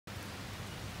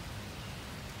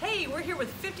Hey, we're here with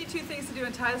 52 things to do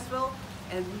in Titusville,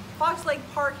 and Fox Lake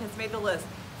Park has made the list.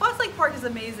 Fox Lake Park is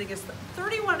amazing. It's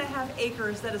 31.5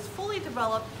 acres that is fully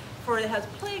developed it has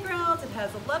playgrounds, it has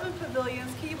 11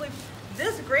 pavilions. Can you believe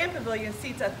this grand pavilion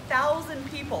seats 1,000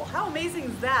 people? How amazing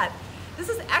is that? This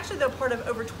is actually the part of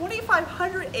over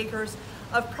 2,500 acres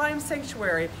of prime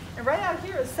sanctuary. And right out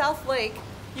here is South Lake.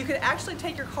 You can actually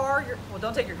take your car, well,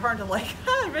 don't take your car into the lake,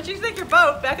 but you can take your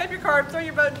boat, back up your car, throw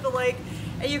your boat into the lake,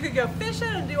 and you could go fishing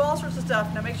and do all sorts of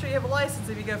stuff. Now make sure you have a license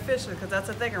if you go fishing, because that's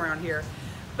a thing around here.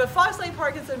 But Fox Lake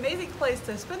Park is an amazing place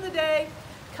to spend the day,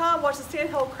 come watch the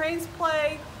sandhill cranes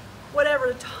play,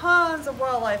 whatever, tons of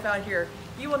wildlife out here.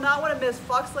 You will not want to miss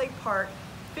Fox Lake Park.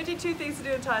 52 things to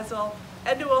do in Titusville.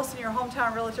 Edna Wilson, your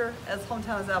hometown realtor, as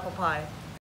hometown as apple pie.